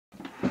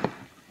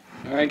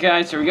Alright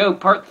guys, here we go.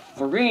 Part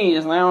 3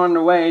 is now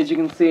underway, as you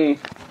can see.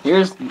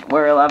 Here's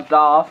where I left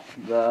off.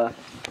 The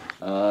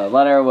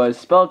letter was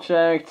spell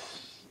checked,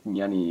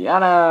 yada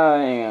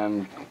yada,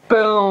 and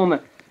boom!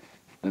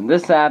 And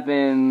this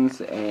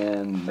happens,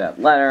 and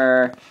that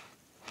letter,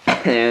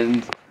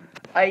 and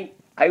I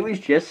was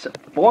just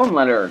form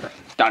letter.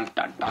 Dun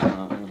dun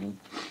dun.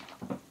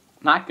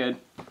 Not good.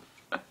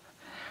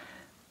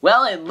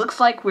 Well, it looks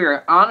like we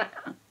are on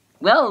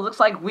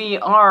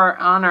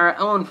our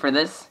own for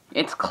this.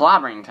 It's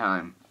clobbering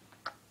time.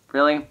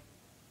 Really?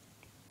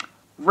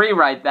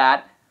 Rewrite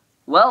that.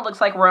 Well, it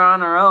looks like we're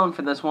on our own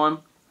for this one.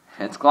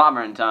 It's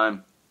clobbering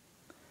time.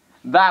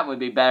 That would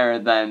be better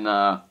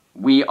than,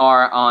 we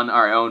are on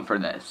our own for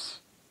this.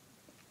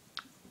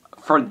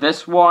 For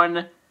this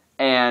one,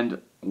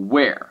 and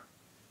where.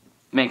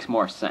 Makes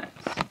more sense.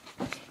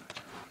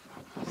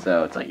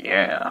 So, it's like,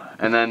 yeah.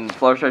 And then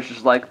Fluttershy's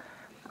just like,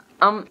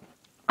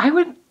 I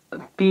would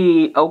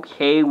be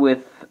okay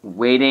with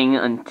waiting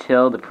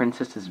until the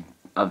princess is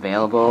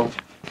available.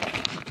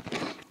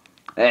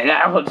 And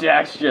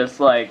Applejack's just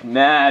like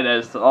mad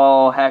as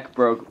all heck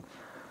broke,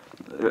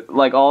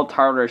 like all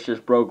Tartarus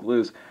just broke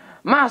loose.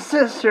 My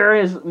sister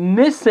is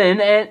missing,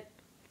 and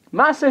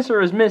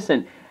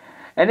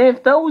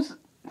if those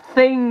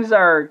things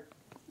are,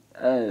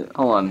 hold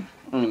on,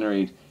 I'm gonna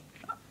read.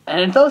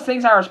 And if those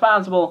things are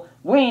responsible,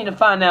 we need to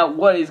find out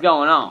what is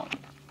going on.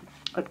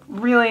 But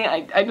really,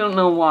 I don't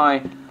know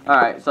why.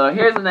 Alright, so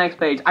here's the next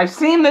page. I've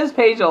seen this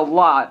page a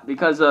lot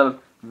because of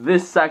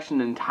this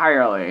section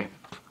entirely.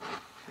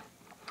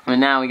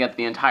 And now we got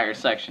the entire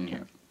section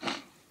here.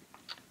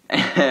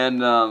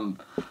 And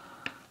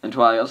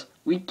Twilight goes,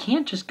 we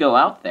can't just go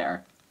out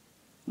there.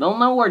 They'll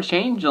know we're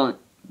changeling.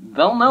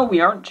 They'll know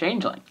we aren't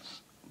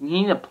changelings. We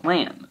need a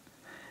plan.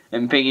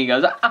 And Pinky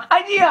goes,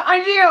 idea!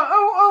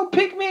 Oh,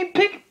 pick me!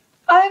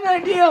 I have an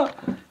idea!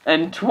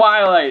 And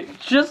Twilight,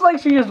 just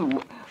like she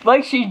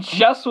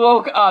just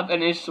woke up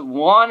and is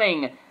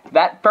wanting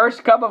that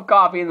first cup of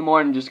coffee in the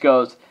morning, just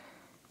goes,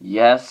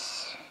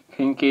 yes,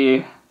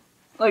 Pinky.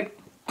 Like,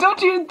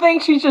 don't you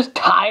think she's just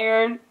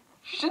tired?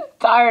 She's just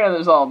tired of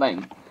this whole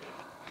thing.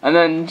 And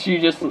then she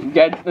just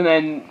gets, and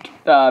then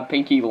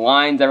Pinky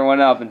lines everyone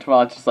up, and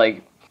Twilight's just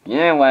like,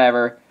 yeah,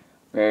 whatever.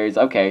 Whereas,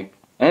 okay.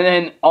 And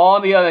then all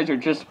the others are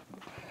just,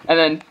 and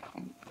then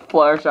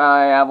Fluttershy,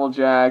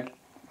 Applejack,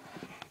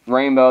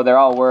 Rainbow, they're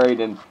all worried,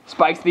 and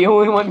Spike's the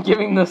only one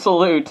giving the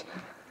salute.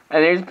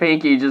 And there's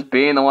Pinky just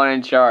being the one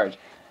in charge.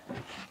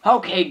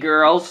 Okay,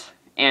 girls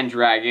and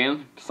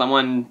Dragon.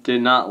 Someone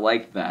did not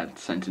like that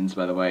sentence,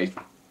 by the way.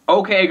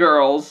 Okay,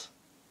 girls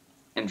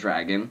and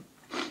Dragon.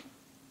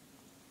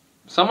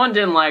 Someone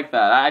didn't like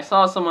that. I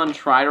saw someone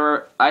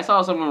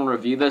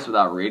review this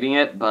without reading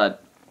it,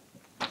 but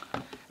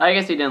I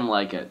guess he didn't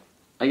like it.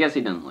 We are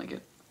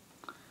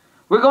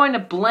going to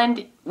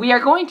blend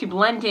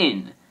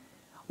in.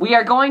 We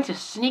are going to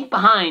sneak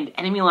behind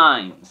enemy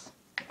lines.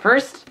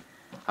 First,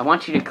 I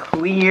want you to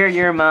clear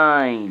your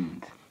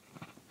mind.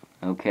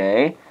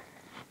 Okay?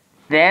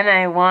 Then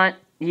I want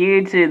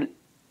you to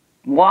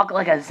walk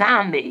like a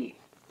zombie.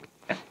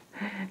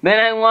 Then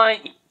I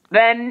want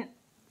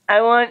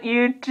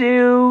you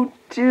to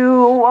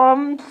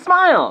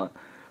smile.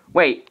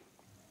 Wait.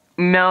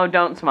 No,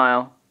 don't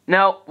smile.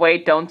 No,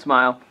 wait, don't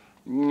smile.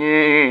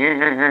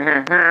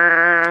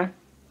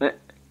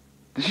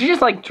 Did she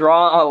just like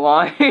draw a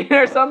line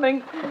or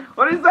something?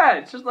 What is that?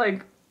 It's just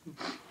like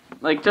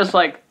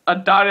a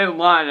dotted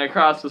line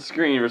across the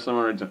screen or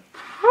somewhere.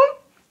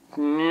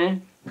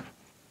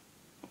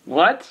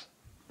 What?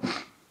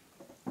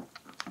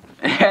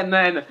 And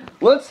then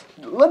let's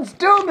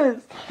do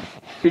this.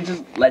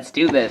 Let's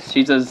do this.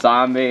 She's a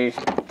zombie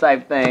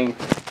type thing.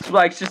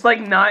 It's just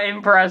like not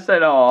impressed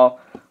at all.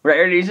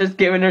 Rarity's just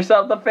giving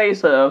herself the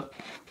face of,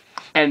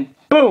 and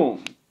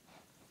boom.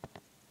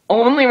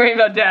 Only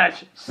Rainbow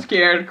Dash,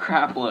 scared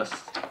crapless.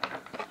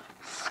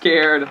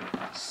 Scared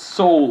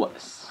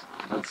soulless.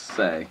 Let's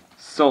say.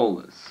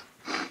 Soulless.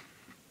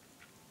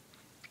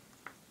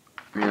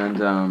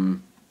 And,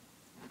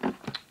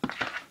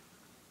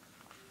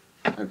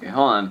 okay,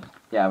 hold on.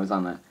 Yeah, I was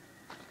on that.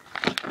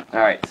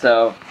 Alright,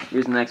 so,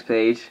 here's the next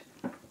page.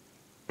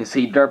 You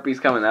see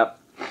Derpy's coming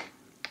up.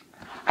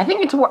 I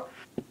think it's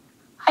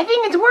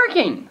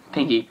working,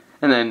 Pinky.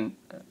 And then,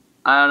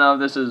 I don't know if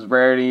this is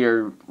Rarity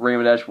or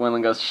Rainbow Dash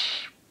Winland goes,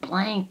 shh,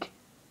 blank.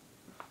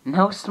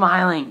 No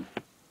smiling.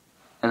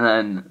 And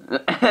then,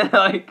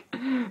 like,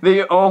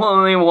 the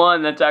only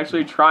one that's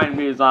actually trying to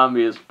be a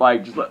zombie is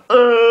Spike, just like,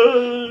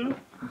 ugh.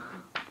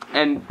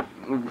 And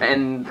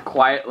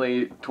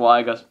quietly,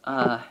 Twilight goes,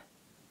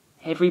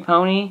 hey, Free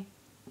Pony?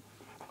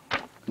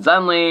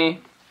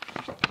 Suddenly,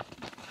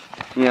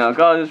 you know,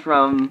 goes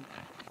from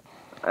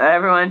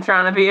everyone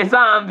trying to be a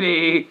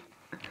zombie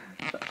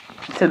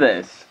to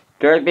this.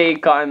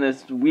 Derpy caught in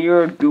this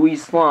weird gooey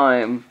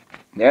slime.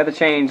 They're the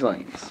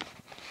changelings.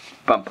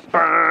 Bum,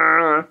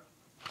 bum,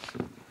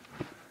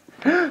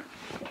 bum.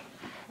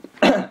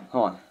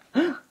 Hold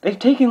on. They've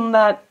taken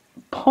that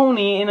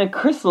pony in a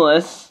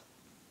chrysalis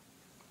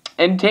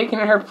and taken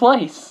her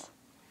place.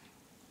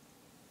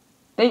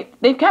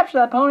 They've captured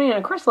that pony in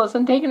a chrysalis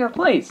and taken her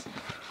place.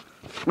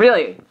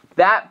 Really,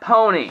 that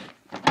pony,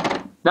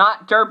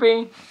 not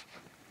Derpy.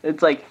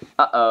 It's like,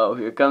 uh-oh,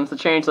 here comes the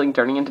changeling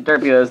turning into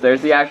Derpy.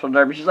 There's the actual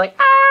Derpy. She's like,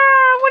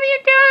 ah, what are you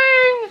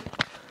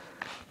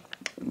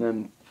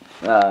doing?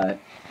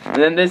 And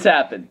then this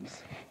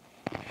happens.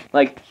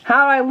 Like,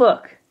 how do I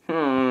look?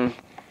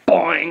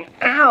 Boing,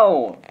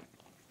 ow.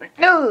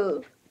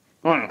 No.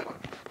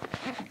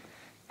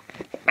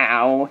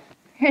 Ow.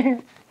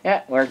 Yeah,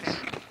 it works.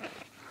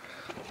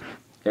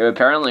 It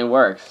apparently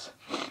works.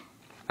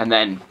 And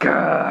then,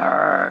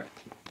 grrr,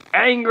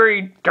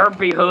 angry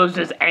Derpy Hooves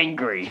is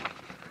angry.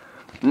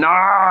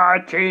 Nah,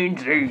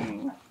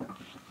 changing.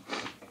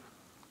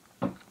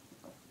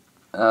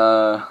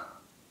 And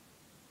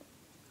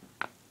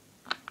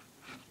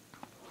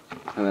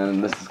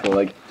then this is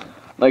cool,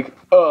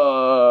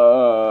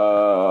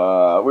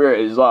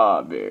 we're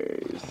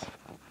zombies.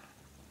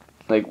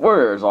 Like,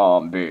 we're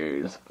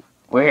zombies.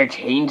 We're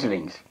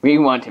changelings. We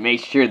want to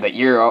make sure that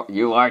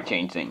you are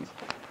changelings.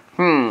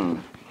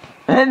 And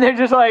they're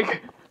just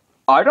like,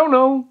 I don't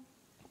know.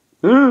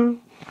 And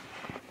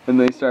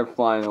they start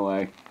flying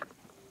away.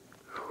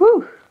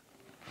 Whew.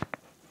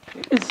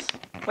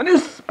 What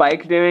is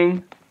Spike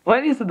doing?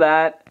 What is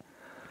that?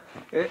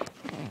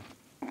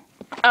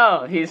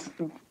 Oh, he's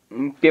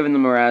giving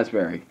them a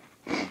raspberry.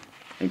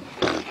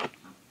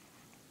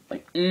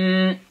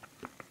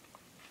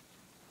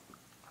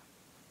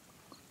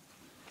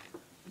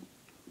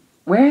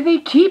 Where are they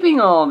keeping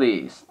all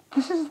these?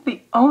 This is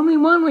the only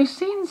one we've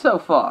seen so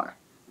far.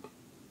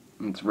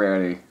 It's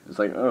Rarity. It's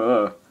like,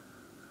 do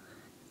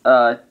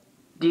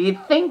you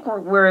think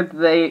where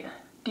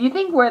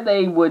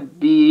they would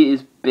be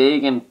is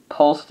big and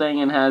pulsing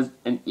and has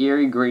an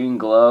eerie green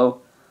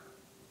glow?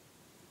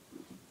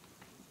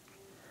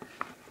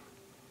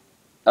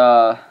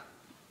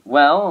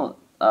 Well,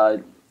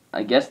 I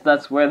guess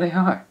that's where they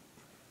are.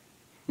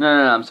 No,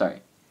 I'm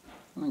sorry.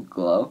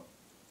 Glow?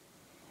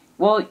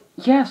 Well,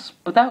 yes,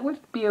 but that would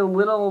be a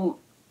little...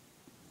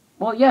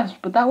 Well, yes,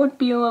 but that would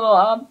be a little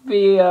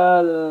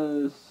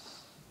obvious...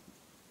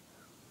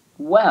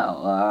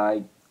 Well,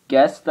 I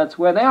guess that's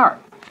where they are.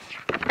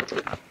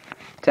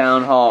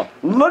 Town Hall.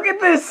 Look at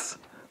this!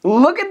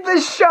 Look at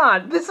this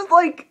shot! This is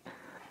like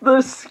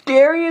the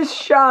scariest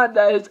shot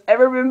that has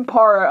ever been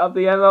part of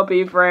the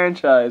MLP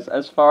franchise,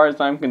 as far as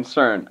I'm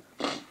concerned.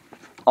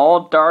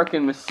 All dark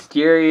and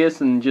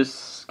mysterious and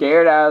just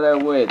scared out of their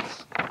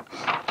wits.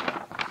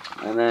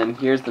 And then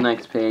here's the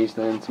next page,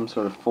 they're in some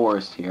sort of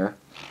forest here.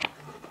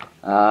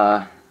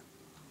 No,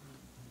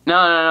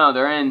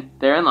 they're in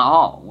the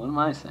hall. What am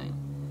I saying?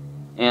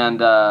 And,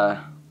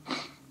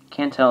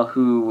 can't tell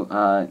who,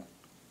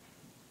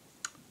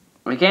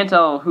 we can't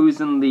tell who's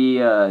in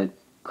the,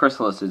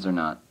 chrysalises or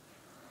not.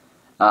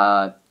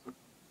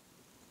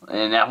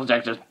 And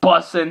Applejack just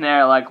busts in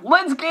there like,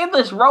 let's get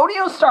this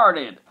rodeo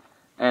started!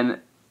 And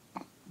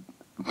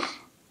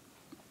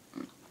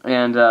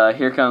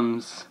here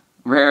comes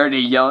Rarity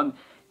yelling,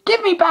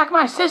 give me back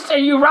my sister,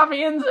 you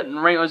ruffians!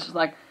 And Ringo's just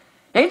like,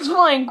 it's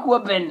flank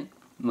whooping!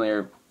 And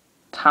they're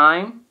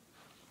time?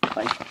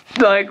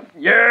 Like,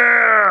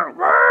 yeah!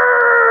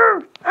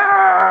 Woo!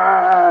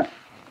 Ah!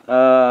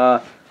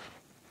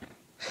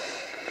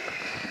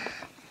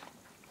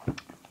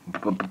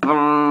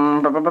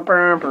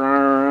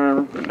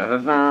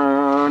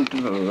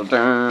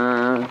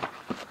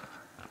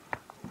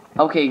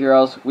 Okay,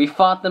 girls, we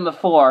fought them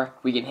before.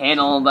 We can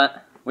handle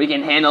that. We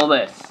can handle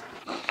this.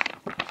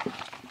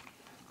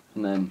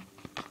 And then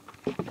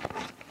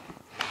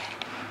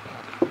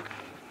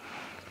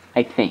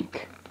I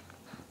think.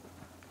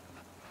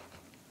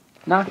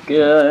 Not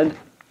good.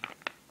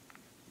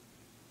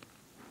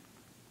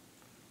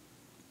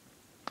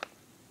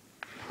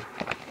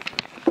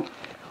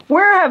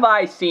 Where have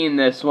I seen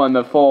this one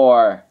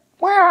before?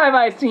 Where have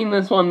I seen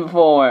this one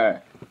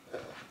before?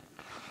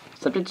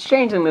 Except it's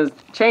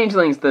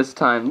changelings this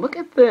time. Look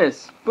at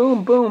this.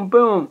 Boom, boom,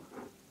 boom.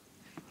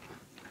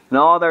 And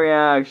all the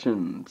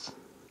reactions.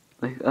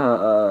 Like,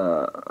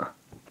 uh-oh.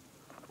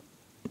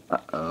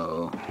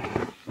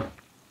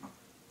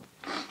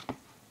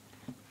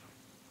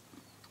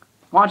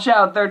 Watch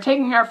out, they're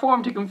taking our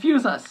form to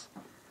confuse us.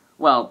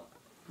 Well,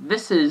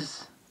 this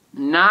is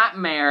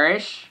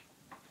nightmarish.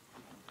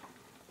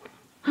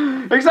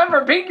 Except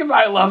for Pinkie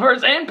Pie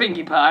lovers and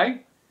Pinkie Pie.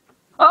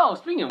 Oh,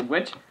 speaking of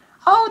which,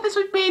 oh, this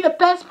would be the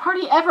best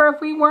party ever if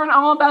we weren't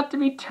all about to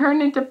be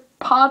turned into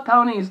pod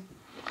ponies.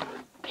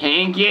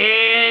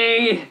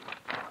 Pinkie!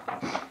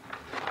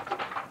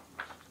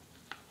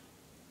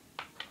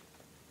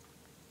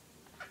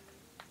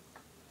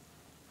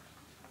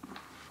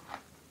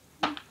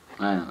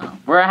 I don't know.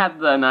 We're at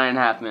the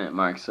 9.5 minute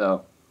mark,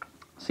 so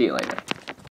see you later.